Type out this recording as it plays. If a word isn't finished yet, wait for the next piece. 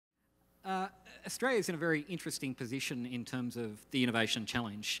Australia is in a very interesting position in terms of the innovation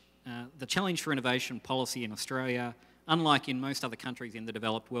challenge. The challenge for innovation policy in Australia, unlike in most other countries in the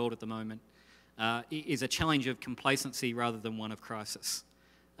developed world at the moment, is a challenge of complacency rather than one of crisis.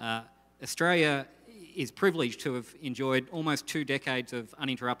 Australia is privileged to have enjoyed almost 2 decades of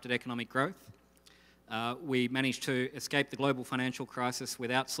uninterrupted economic growth. We managed to escape the global financial crisis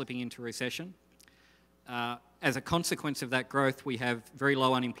without slipping into recession. As a consequence of that growth, we have very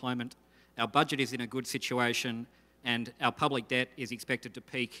low unemployment, our budget is in a good situation, and our public debt is expected to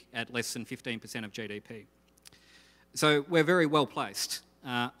peak at less than 15% of GDP. So we're very well placed.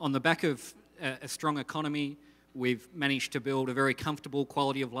 On the back of a strong economy, we've managed to build a very comfortable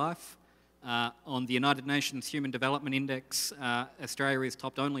quality of life. On the United Nations Human Development Index, Australia is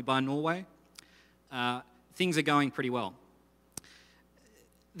topped only by Norway. Things are going pretty well.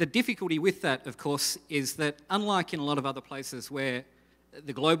 The difficulty with that, of course, is that unlike in a lot of other places where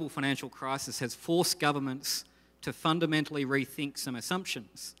the global financial crisis has forced governments to fundamentally rethink some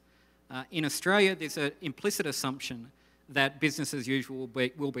assumptions, in Australia there's an implicit assumption that business as usual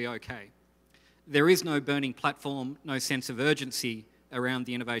will be okay. There is no burning platform, no sense of urgency around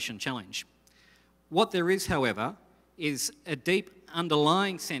the innovation challenge. What there is, however, is a deep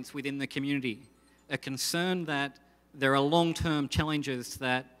underlying sense within the community, a concern that there are long-term challenges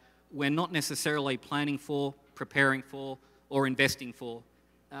that we're not necessarily planning for, preparing for, or investing for,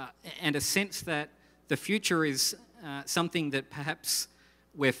 and a sense that the future is something that perhaps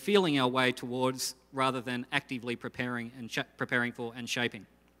we're feeling our way towards rather than actively preparing for and shaping.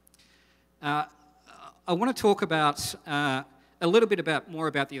 I want to talk about a little bit more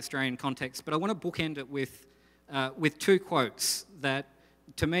about the Australian context, but I want to bookend it with 2 quotes that,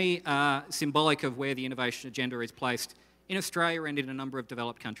 to me, are symbolic of where the innovation agenda is placed in Australia and in a number of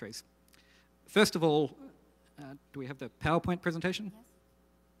developed countries. First of all, do we have the PowerPoint presentation? Yes.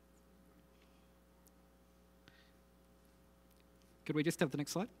 Could we just have the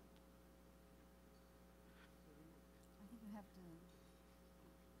next slide? I think you have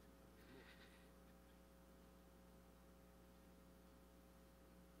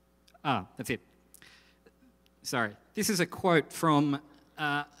to... That's it. Sorry. This is a quote from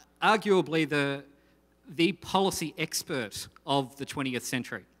arguably the policy expert of the 20th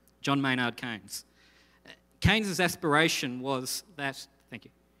century, John Maynard Keynes. Keynes's aspiration was that,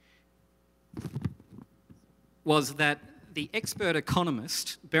 was that the expert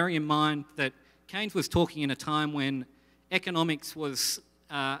economist, bearing in mind that Keynes was talking in a time when economics was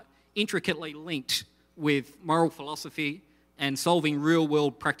intricately linked with moral philosophy and solving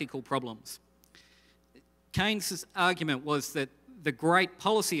real-world practical problems. Keynes's argument was that the great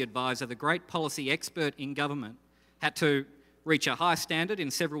policy advisor, the great policy expert in government, had to reach a high standard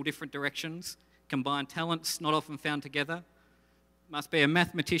in several different directions, combine talents not often found together, must be a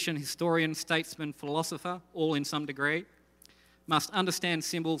mathematician, historian, statesman, philosopher, all in some degree, must understand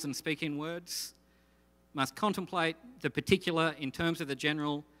symbols and speak in words, must contemplate the particular in terms of the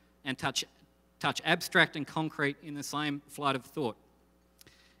general, and touch abstract and concrete in the same flight of thought.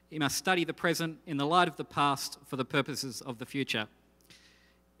 He must study the present in the light of the past for the purposes of the future.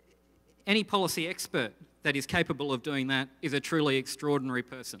 Any policy expert that is capable of doing that is a truly extraordinary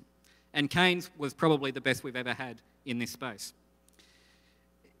person. And Keynes was probably the best we've ever had in this space.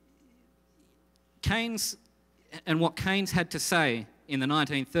 Keynes, and what Keynes had to say in the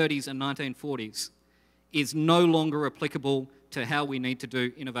 1930s and 1940s is no longer applicable to how we need to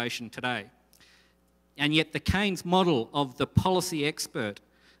do innovation today. And yet the Keynes model of the policy expert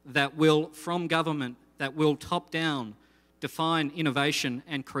that will, from government, that will top down define innovation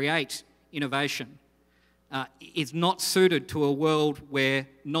and create innovation is not suited to a world where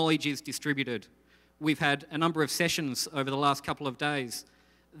knowledge is distributed. We've had a number of sessions over the last couple of days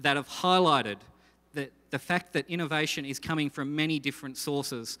that have highlighted the fact that innovation is coming from many different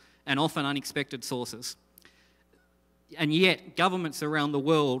sources and often unexpected sources. And yet governments around the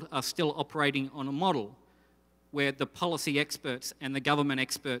world are still operating on a model where the policy experts and the government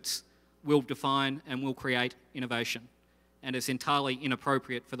experts will define and will create innovation. And it's entirely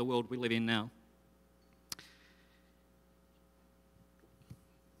inappropriate for the world we live in now.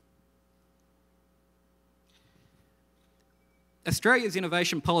 Australia's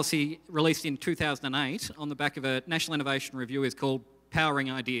innovation policy, released in 2008 on the back of a National Innovation Review, is called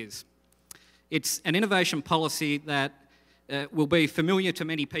Powering Ideas. It's an innovation policy that will be familiar to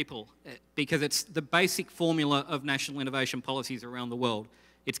many people because it's the basic formula of national innovation policies around the world.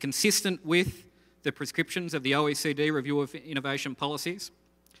 It's consistent with the prescriptions of the OECD Review of Innovation Policies.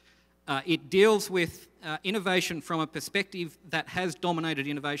 It deals with innovation from a perspective that has dominated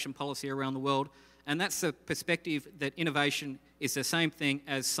innovation policy around the world, and that's the perspective that innovation is the same thing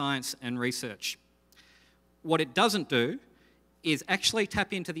as science and research. What it doesn't do is actually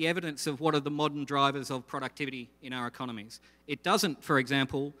tap into the evidence of what are the modern drivers of productivity in our economies. It doesn't, for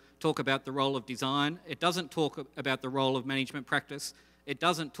example, talk about the role of design. It doesn't talk about the role of management practice. It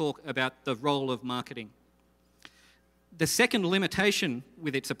doesn't talk about the role of marketing. The second limitation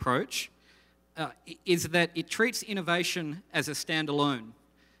with its approach is that it treats innovation as a standalone.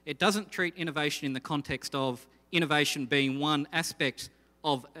 It doesn't treat innovation in the context of innovation being one aspect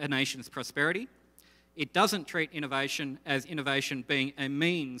of a nation's prosperity. It doesn't treat innovation as innovation being a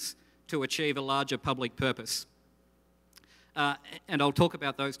means to achieve a larger public purpose. And I'll talk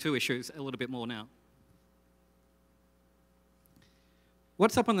about those two issues a little bit more now.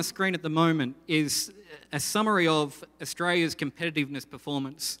 What's up on the screen at the moment is a summary of Australia's competitiveness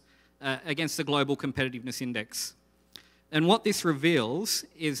performance against the Global Competitiveness Index. And what this reveals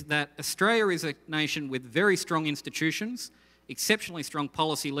is that Australia is a nation with very strong institutions, exceptionally strong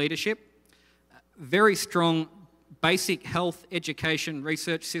policy leadership, very strong basic health, education,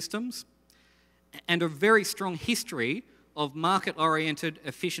 research systems, and a very strong history of market-oriented,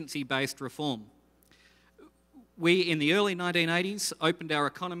 efficiency-based reform. We, in the early 1980s, opened our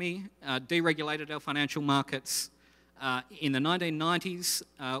economy, deregulated our financial markets. In the 1990s,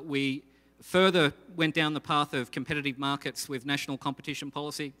 we further went down the path of competitive markets with national competition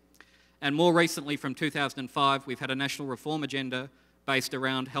policy. And more recently, from 2005, we've had a national reform agenda based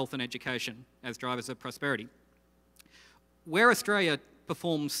around health and education as drivers of prosperity. Where Australia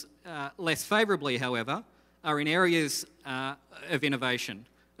performs less favourably, however, are in areas of innovation,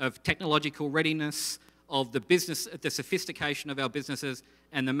 of technological readiness, of the sophistication of our businesses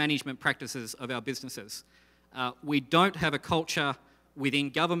and the management practices of our businesses. We don't have a culture within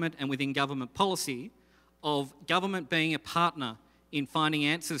government and within government policy of government being a partner in finding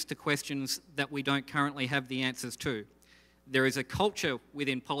answers to questions that we don't currently have the answers to. There is a culture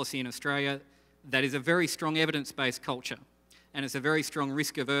within policy in Australia that is a very strong evidence-based culture, and it's a very strong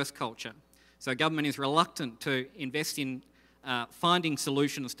risk-averse culture. So government is reluctant to invest in finding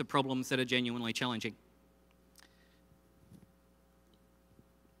solutions to problems that are genuinely challenging.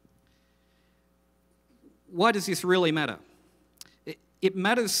 Why does this really matter? It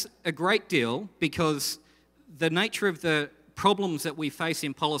matters a great deal because the nature of the problems that we face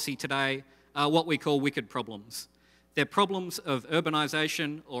in policy today are what we call wicked problems. They're problems of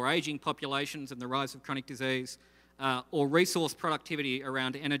urbanisation or ageing populations and the rise of chronic disease, or resource productivity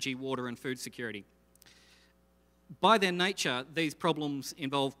around energy, water and food security. By their nature, these problems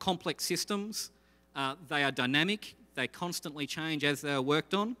involve complex systems. They are dynamic, they constantly change as they are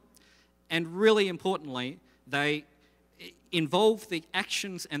worked on, and really importantly, they involve the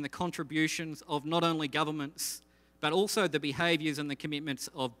actions and the contributions of not only governments, but also the behaviours and the commitments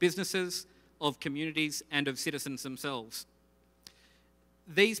of businesses, of communities and of citizens themselves.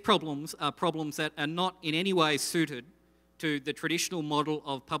 These problems are problems that are not in any way suited to the traditional model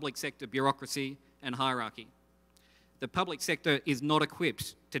of public sector bureaucracy and hierarchy. The public sector is not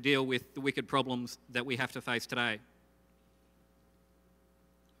equipped to deal with the wicked problems that we have to face today.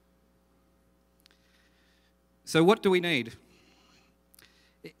 So what do we need?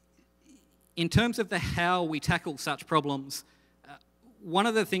 In terms of the how we tackle such problems, one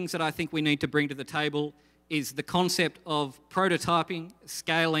of the things that I think we need to bring to the table is the concept of prototyping,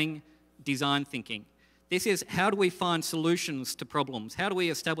 scaling, design thinking. This is how do we find solutions to problems? How do we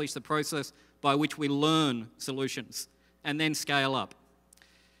establish the process by which we learn solutions and then scale up?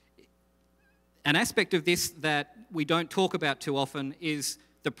 An aspect of this that we don't talk about too often is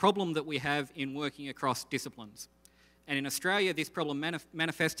the problem that we have in working across disciplines. And in Australia, this problem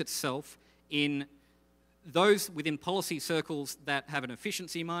manifests itself in those within policy circles that have an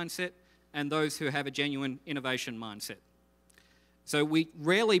efficiency mindset and those who have a genuine innovation mindset. So we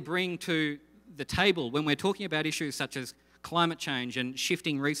rarely bring to the table, when we're talking about issues such as climate change and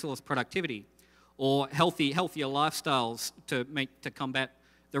shifting resource productivity or healthier lifestyles to combat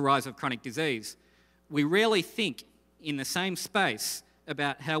the rise of chronic disease, we rarely think in the same space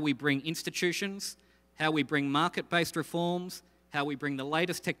about how we bring institutions, how we bring market-based reforms, how we bring the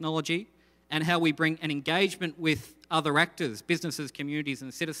latest technology, and how we bring an engagement with other actors, businesses, communities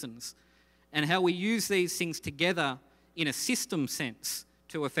and citizens, and how we use these things together in a system sense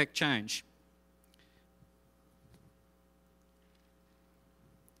to affect change.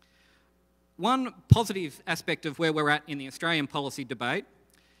 One positive aspect of where we're at in the Australian policy debate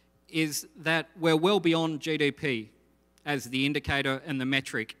is that we're well beyond GDP as the indicator and the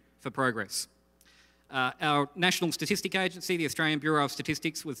metric for progress. Our National Statistic Agency, the Australian Bureau of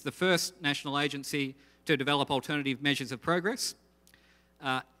Statistics, was the first national agency to develop alternative measures of progress.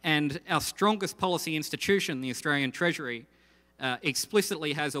 And our strongest policy institution, the Australian Treasury,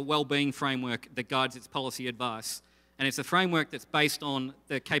 explicitly has a wellbeing framework that guides its policy advice. And it's a framework that's based on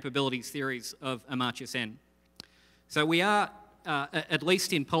the capabilities theories of Amartya Sen. So we are, at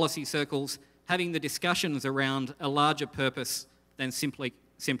least in policy circles, having the discussions around a larger purpose than simply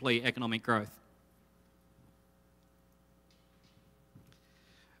economic growth.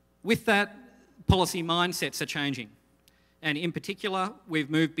 With that, policy mindsets are changing. And in particular, we've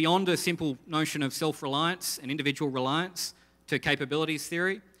moved beyond a simple notion of self-reliance and individual reliance to capabilities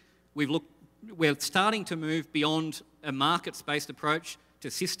theory. We're starting to move beyond a markets-based approach to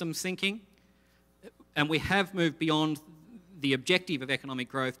systems thinking. And we have moved beyond the objective of economic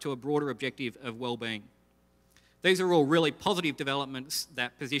growth to a broader objective of well-being. These are all really positive developments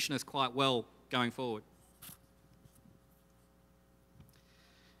that position us quite well going forward.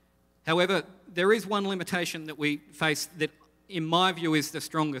 However, there is one limitation that we face that, in my view, is the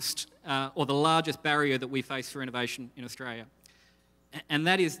strongest or the largest barrier that we face for innovation in Australia. And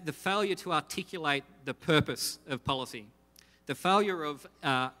that is the failure to articulate the purpose of policy. The failure of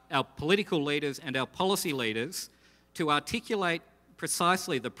our political leaders and our policy leaders to articulate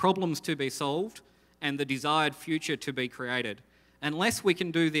precisely the problems to be solved and the desired future to be created. Unless we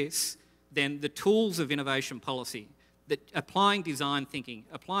can do this, then the tools of innovation policy, that applying design thinking,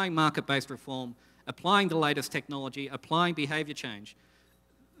 applying market-based reform, applying the latest technology, applying behaviour change,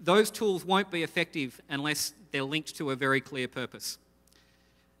 those tools won't be effective unless they're linked to a very clear purpose.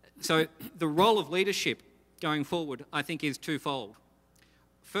 So the role of leadership going forward, I think, is twofold.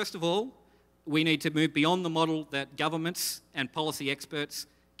 First of all, we need to move beyond the model that governments and policy experts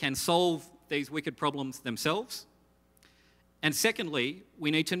can solve these wicked problems themselves. And secondly,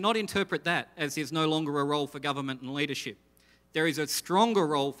 we need to not interpret that as there's no longer a role for government and leadership. There is a stronger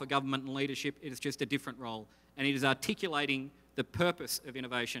role for government and leadership, it is just a different role. And it is articulating the purpose of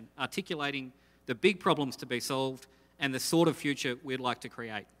innovation, articulating the big problems to be solved and the sort of future we'd like to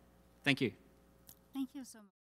create. Thank you. Thank you so much.